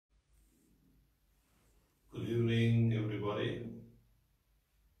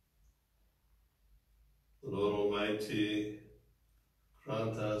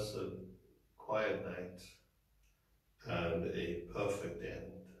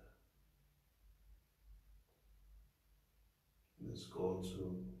Let's go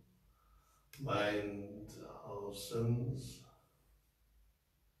to mind our sins.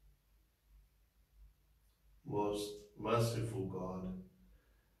 Most merciful God,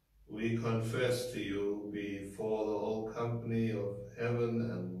 we confess to you before the whole company of heaven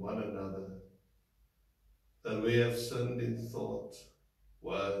and one another that we have sinned in thought,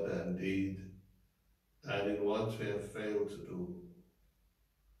 word and deed, and in what we have failed to do.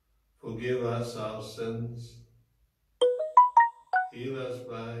 Forgive us our sins, heal us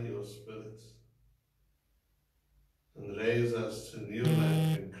by your Spirit, and raise us to new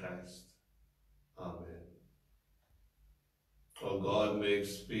life in Christ. Amen. O God, make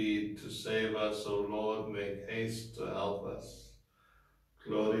speed to save us. O Lord, make haste to help us.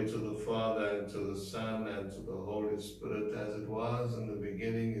 Glory to the Father, and to the Son, and to the Holy Spirit, as it was in the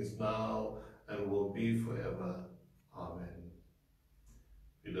beginning, is now, and will be forever. Amen.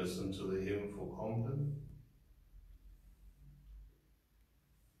 We listen to the hymn for Compline.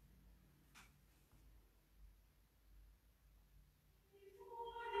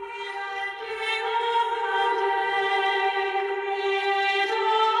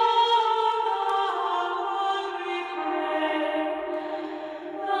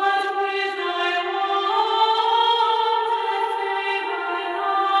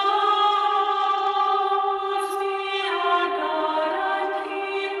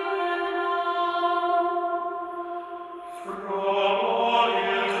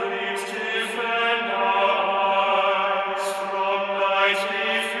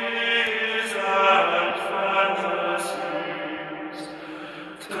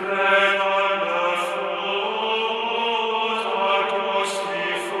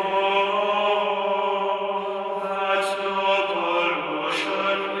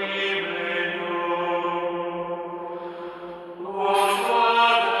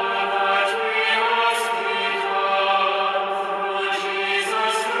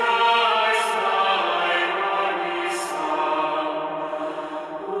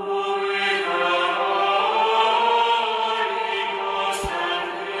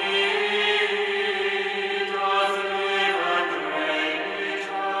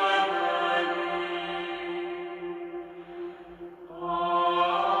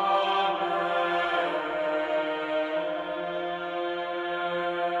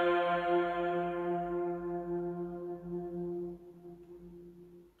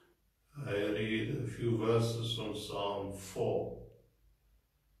 I read a few verses from Psalm 4.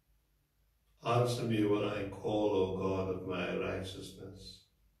 Answer me when I call, O God of my righteousness.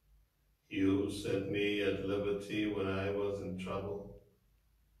 You set me at liberty when I was in trouble.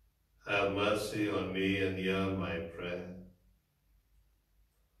 Have mercy on me and hear my prayer.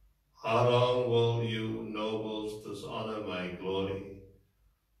 How long will you nobles dishonor my glory?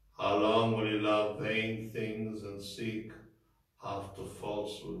 How long will you love vain things and seek after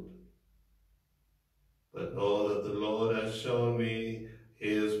falsehood? But know that the Lord has shown me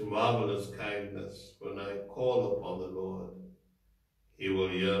his marvelous kindness. When I call upon the Lord, he will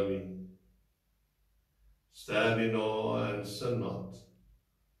hear me. Stand in awe and sin not.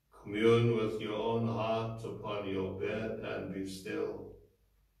 Commune with your own heart upon your bed and be still.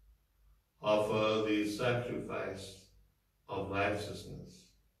 Offer the sacrifice of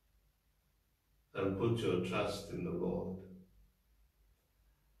righteousness and put your trust in the Lord.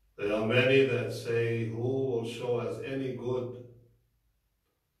 There are many that say, who will show us any good?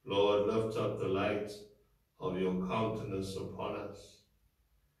 Lord, lift up the light of your countenance upon us.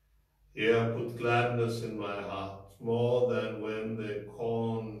 Here put gladness in my heart, more than when the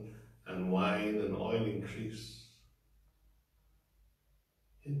corn and wine and oil increase.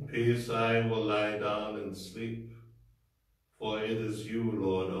 In peace I will lie down and sleep, for it is you,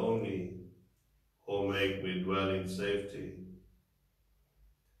 Lord, only, who make me dwell in safety.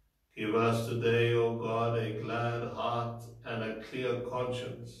 Give us today, O God, a glad heart and a clear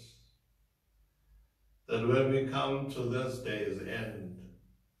conscience, that when we come to this day's end,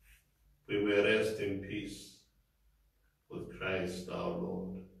 we may rest in peace with Christ our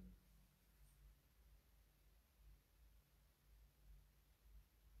Lord.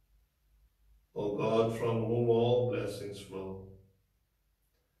 O God, from whom all blessings flow,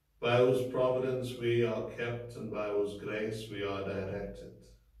 by whose providence we are kept and by whose grace we are directed,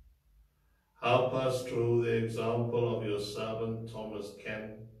 help us through the example of your servant Thomas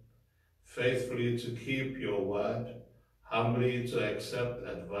Ken, faithfully to keep your word, humbly to accept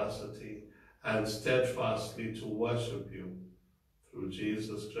adversity, and steadfastly to worship you, through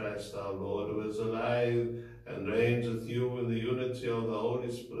Jesus Christ our Lord, who is alive and reigns with you in the unity of the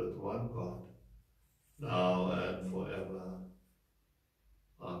Holy Spirit, one God, now and forever.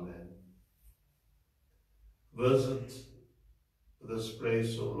 Amen. Visit this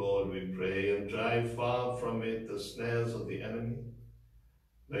place, O Lord, we pray, and drive far from it the snares of the enemy.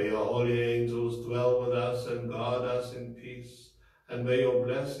 May your holy angels dwell with us and guard us in peace, and may your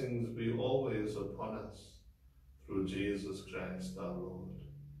blessings be always upon us, through Jesus Christ our Lord.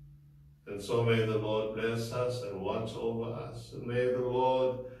 And so may the Lord bless us and watch over us, and may the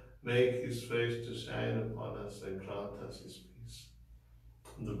Lord make his face to shine upon us and grant us his peace.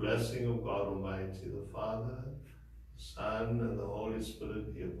 And the blessing of God Almighty, the Father, the Son, and the Holy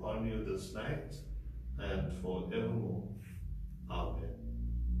Spirit be upon you this night and forevermore. Amen.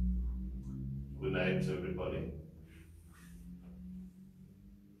 Good night, everybody.